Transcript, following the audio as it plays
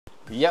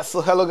Yes,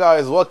 so hello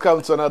guys,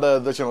 welcome to another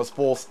edition of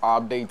Sports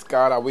Update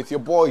Ghana with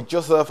your boy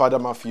Joseph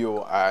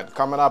Adamafio. And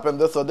coming up in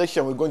this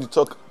edition, we're going to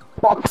talk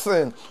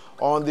boxing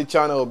on the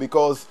channel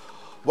because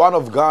one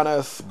of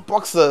Ghana's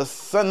boxers,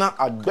 Sena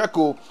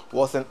Agbeko,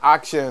 was in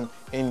action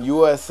in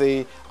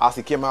USA as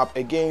he came up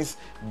against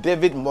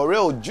David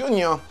Morrell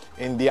Jr.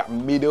 in their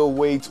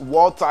middleweight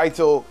world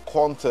title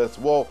contest.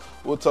 Well,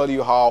 we'll tell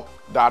you how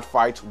that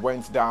fight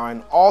went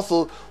down.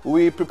 Also,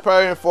 we're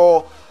preparing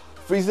for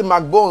Freezy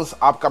Macbones'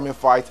 upcoming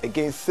fight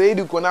against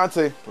Seydou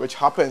Konate, which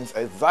happens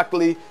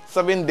exactly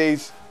 7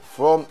 days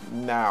from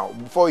now.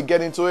 Before we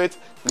get into it,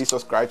 please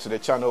subscribe to the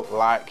channel,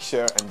 like,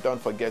 share, and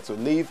don't forget to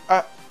leave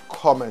a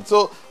comment.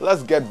 So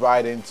let's get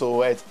right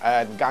into it.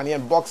 And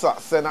Ghanaian boxer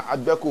Sena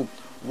Agbeko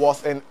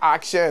was in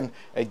action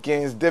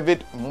against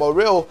David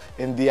Morrell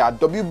in their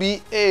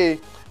WBA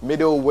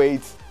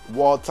middleweight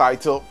world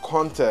title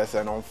contest,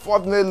 and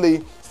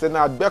unfortunately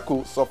Sena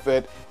Agbeko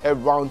suffered a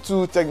round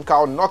 2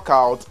 technical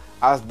knockout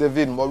as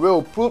David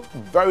Morrell proved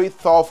very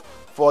tough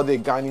for the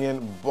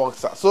Ghanaian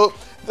boxer. So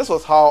this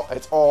was how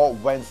it all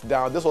went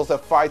down. This was a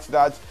fight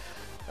that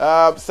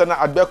Sena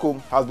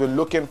Agbeko has been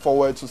looking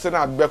forward to.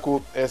 Sena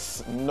Agbeko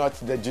is not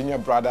the junior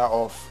brother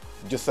of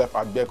Joseph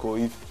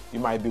Agbeko, if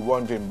you might be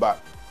wondering, but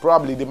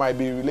probably they might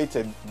be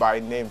related by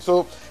name.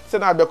 So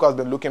Sena Agbeko has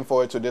been looking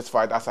forward to this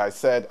fight, as I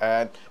said,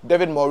 and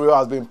David Morrell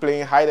has been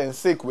playing hide and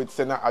seek with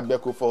Sena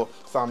Agbeko for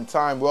some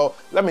time. Well,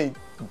 let me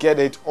get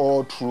it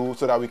all through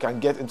so that we can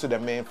get into the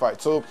main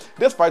fight. So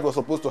this fight was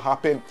supposed to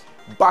happen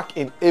back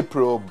in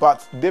April,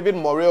 but David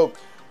Morrell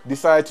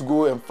decided to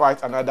go and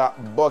fight another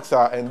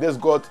boxer, and this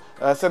got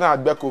Sena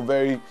Agbeko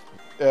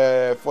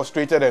very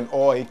frustrated and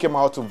all. He came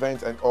out to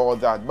vent and all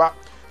that, but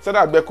Sena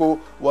Agbeko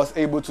was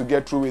able to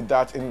get through with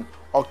that. In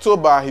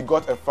October, he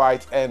got a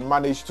fight and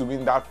managed to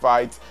win that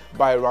fight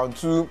by round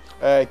 2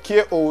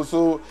 KO.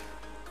 So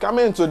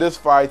coming into this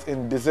fight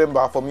in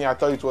December, for me, I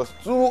thought it was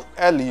too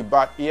early,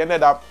 but he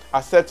ended up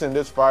accepting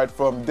this fight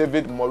from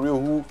David Morrell,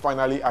 who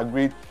finally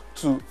agreed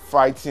to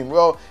fight him.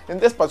 Well, in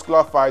this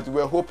particular fight,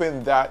 we're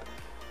hoping that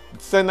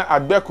Sena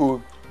Agbeko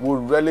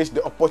would relish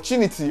the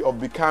opportunity of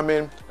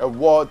becoming a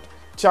world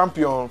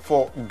champion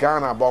for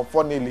Ghana, but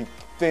unfortunately,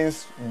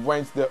 things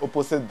went the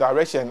opposite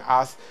direction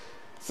as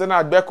Sena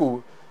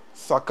Agbeko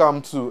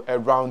succumbed to a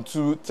round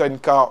 2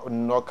 technical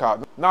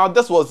knockout. Now,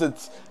 this was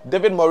it.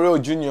 David Morrell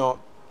Jr.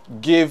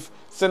 gave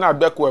Sena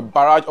Agbeko a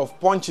barrage of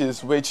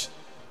punches, which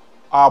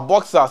our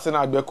boxer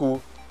Sena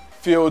Agbeko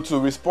failed to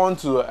respond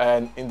to,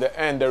 and in the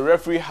end the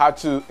referee had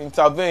to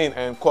intervene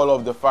and call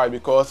off the fight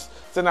because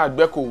Sena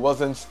Agbeko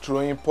wasn't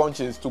throwing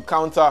punches to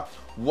counter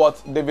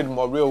what David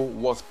Morrell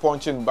was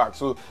punching back.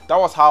 So that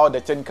was how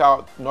the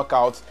technical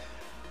knockout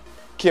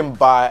came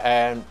by,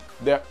 and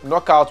the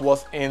knockout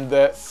was in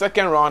the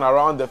second round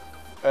around the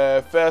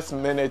first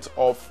minute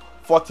of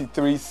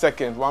 43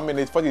 seconds, 1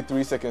 minute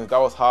 43 seconds. That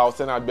was how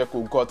Sena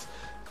Agbeko got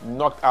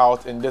knocked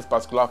out in this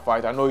particular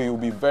fight. I know he will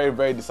be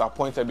very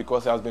disappointed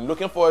because he has been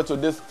looking forward to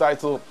this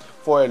title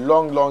for a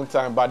long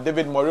time, but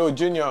David Morrell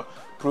Jr.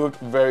 proved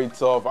very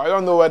tough. I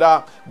don't know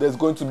whether there's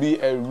going to be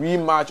a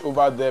rematch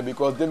over there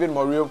because David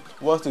Morrell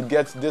wants to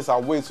get this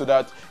away so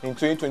that in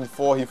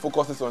 2024 he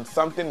focuses on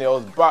something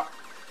else, but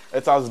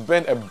it has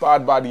been a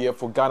bad year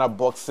for Ghana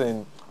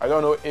boxing. I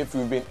don't know if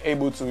we've been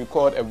able to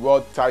record a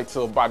world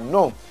title, but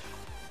no,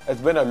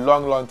 it's been a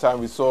long time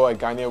we saw a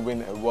Ghanaian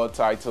win a world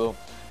title.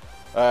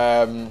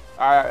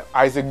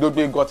 Isaac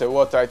Dogbe got a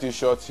world title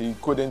shot, he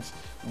couldn't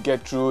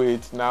get through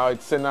it. Now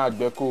it's Sena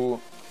Agbeko.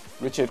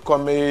 Richard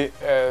Comey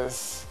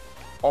is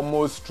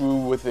almost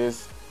through with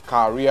his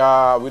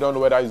career. We don't know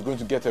whether he's going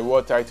to get a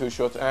world title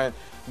shot, and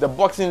the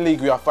boxing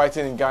league we are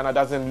fighting in Ghana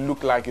doesn't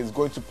look like it's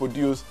going to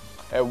produce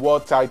a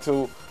world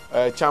title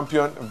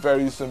champion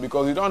very soon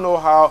because we don't know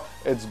how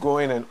it's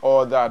going and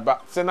all that.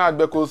 But Sena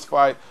Agbeko's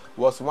fight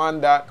was one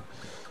that,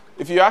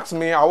 if you ask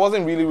me, I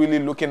wasn't really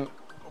looking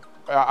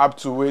up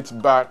to it,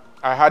 but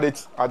I had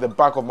it at the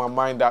back of my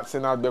mind that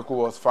Sena Agbeko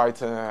was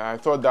fighting. I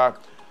thought that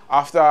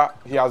after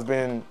he has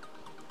been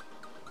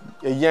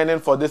yearning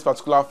for this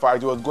particular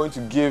fight, he was going to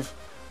give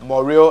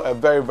Morrell a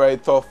very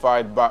tough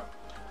fight, but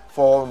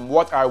from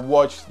what I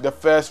watched, the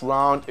first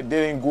round, it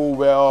didn't go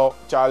well.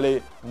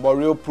 Charlie,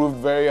 Morrell proved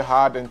very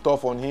hard and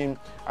tough on him.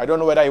 I don't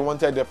know whether he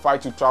wanted the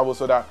fight to travel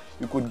so that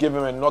you could give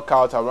him a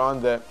knockout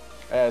around the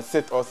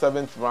 6th or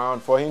 7th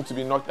round. For him to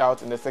be knocked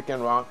out in the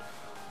second round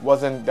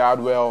wasn't that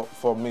well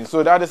for me.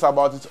 So that is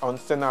about it on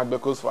Sena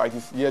Agbeko's fight.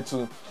 He's here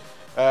to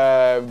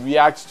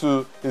react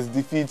to his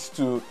defeat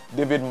to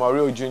David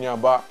Morrell Jr.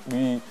 But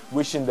we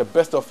wish him the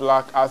best of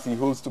luck as he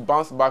hopes to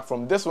bounce back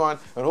from this one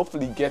and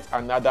hopefully get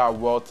another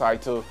world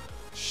title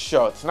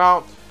shot.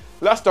 Now,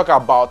 let's talk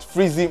about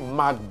Freezy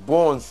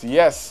Macbones.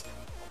 Yes,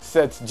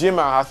 Seth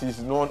Jima, as he's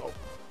known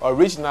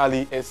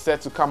originally, is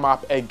set to come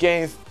up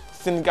against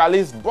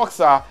Senegalese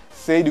boxer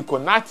Seydou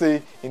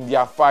Konate in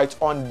their fight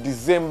on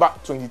December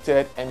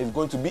 23rd, and it's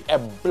going to be a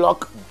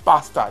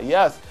blockbuster.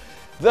 Yes,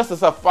 this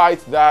is a fight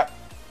that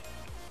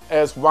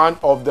is one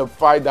of the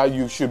fights that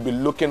you should be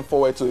looking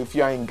forward to. If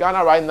you are in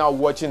Ghana right now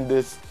watching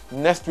this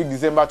next week,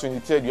 December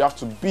 23rd, you have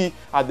to be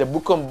at the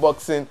Bukom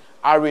Boxing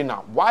Arena.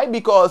 Why?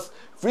 Because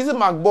Freezy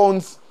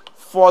Macbones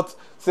fought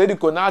Seydou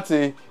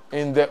Konate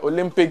in the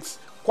Olympics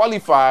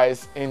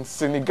qualifiers in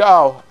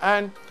Senegal,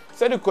 and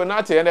Seydou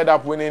Konate ended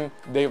up winning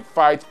the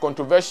fight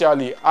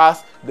controversially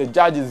as the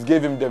judges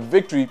gave him the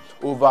victory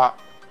over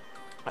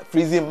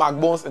Freezy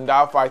Macbones in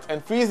that fight.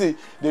 And Freezy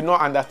did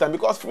not understand,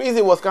 because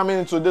Freezy was coming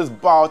into this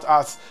bout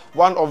as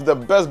one of the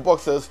best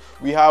boxers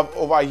we have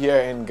over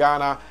here in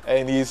Ghana,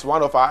 and he's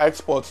one of our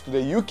exports to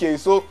the UK.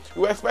 So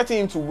we were expecting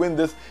him to win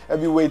this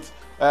heavyweight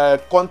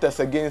contest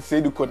against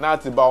Seydou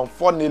Konate, but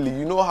unfortunately,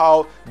 you know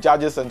how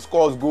judges and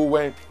scores go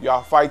when you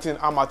are fighting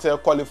amateur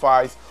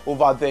qualifiers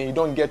over there. You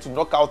don't get to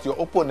knock out your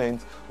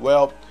opponent.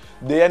 Well,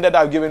 they ended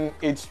up giving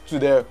it to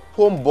the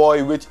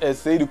homeboy, which is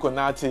Seydou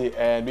Konate,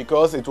 and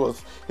because it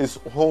was his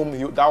home,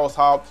 that was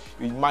how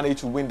he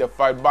managed to win the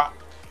fight. But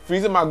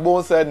Freezy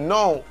Macbones said,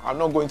 no, I'm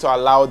not going to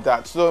allow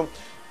that. So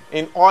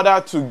in order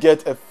to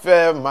get a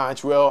fair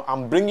match, well,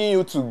 I'm bringing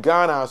you to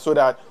Ghana so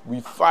that we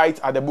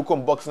fight at the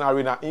Bukom Boxing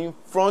Arena in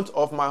front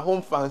of my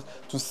home fans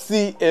to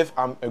see if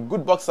I'm a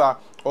good boxer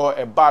or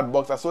a bad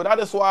boxer. So that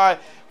is why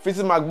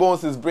Freezy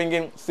Macbones is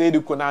bringing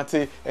Seydou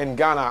Konate in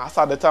Ghana. As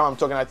at the time I'm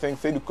talking, I think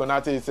Seydou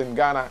Konate is in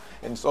Ghana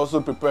and is also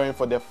preparing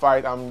for the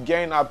fight. I'm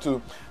getting up to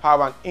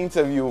have an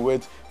interview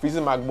with Freezy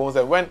Macbones,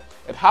 and when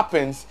it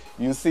happens,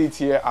 you see it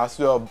here as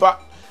well. But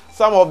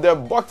some of the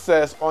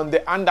boxers on the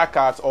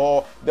undercard,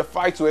 or the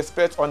fight to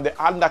expect on the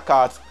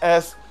undercard,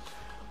 is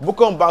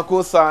Bukom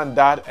Banko-san,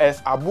 that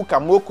is Abu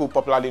Kamoko,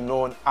 popularly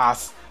known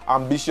as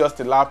Ambitious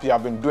Tilapia.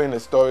 I've been doing the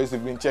stories,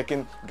 you've been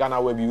checking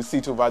Ghana Web, you see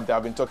it over there.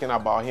 I've been talking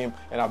about him,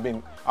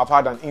 and I've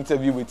had an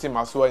interview with him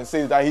as well, and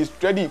says that he's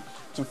ready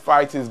to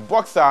fight his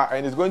boxer,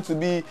 and it's going to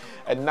be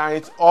a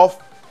night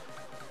of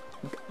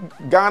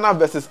Ghana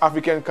versus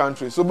African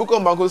countries. So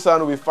Bukom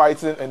Banko-san will be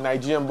fighting a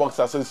Nigerian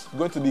boxer. So it's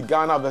going to be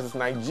Ghana versus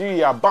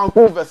Nigeria,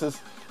 Banko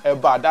versus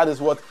Eba. That is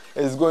what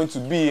it's going to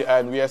be,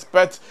 and we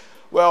expect,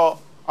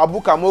 well,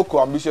 Abu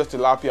Kamoko, Ambitious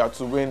Tilapia,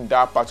 to win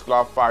that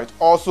particular fight.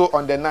 Also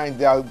on the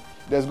 9th,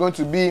 there's going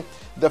to be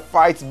the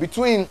fight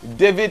between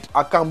David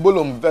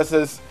Akambulum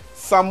versus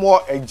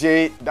Samuel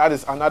Ejay. That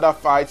is another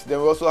fight.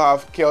 Then we also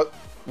have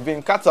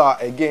Kelvin Carter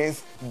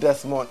against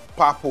Desmond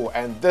Papo,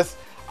 and this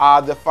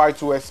are the fights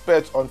to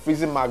expect on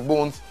Freezy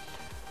Macbones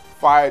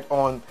fight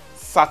on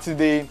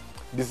Saturday,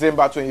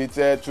 December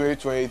 23rd,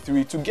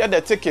 2023. To get the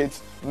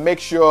tickets, make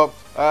sure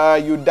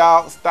you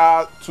dial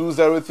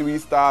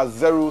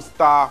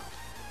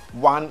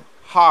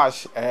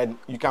 *203*0*1#, and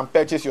you can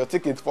purchase your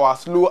tickets for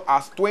as low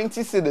as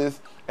 20 cedis,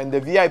 and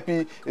the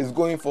VIP is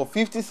going for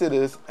 50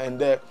 cedis, and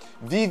the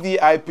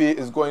VVIP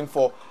is going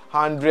for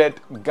 100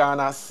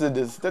 Ghana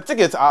cedis. The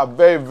tickets are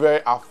very,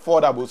 very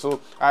affordable, so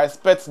I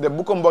expect the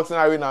Bukom Boxing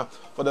Arena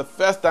for the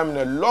first time in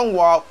a long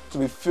while to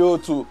be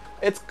filled to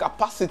its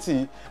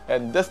capacity,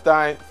 and this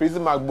time Freezy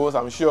Macbones,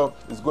 I'm sure,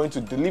 is going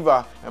to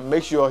deliver and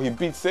make sure he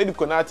beats Seydou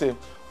Konate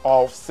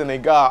of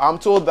Senegal. I'm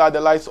told that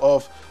the likes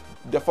of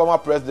the former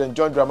president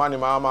John Dramani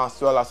Mahama, as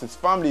well as his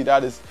family,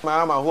 that is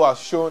Mahama, who has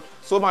shown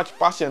so much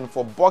passion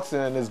for boxing,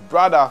 and his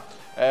brother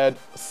and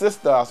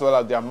sister, as well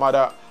as their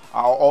mother,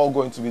 are all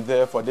going to be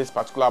there for this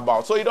particular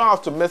bout. So you don't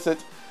have to miss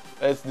it.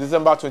 It's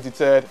December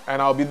 23rd,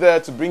 and I'll be there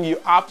to bring you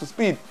up to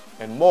speed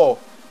and more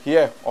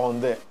here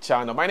on the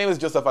channel. My name is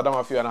Joseph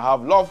Adamafio, and I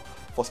have love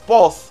for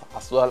sports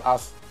as well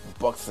as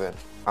boxing.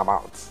 I'm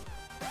out.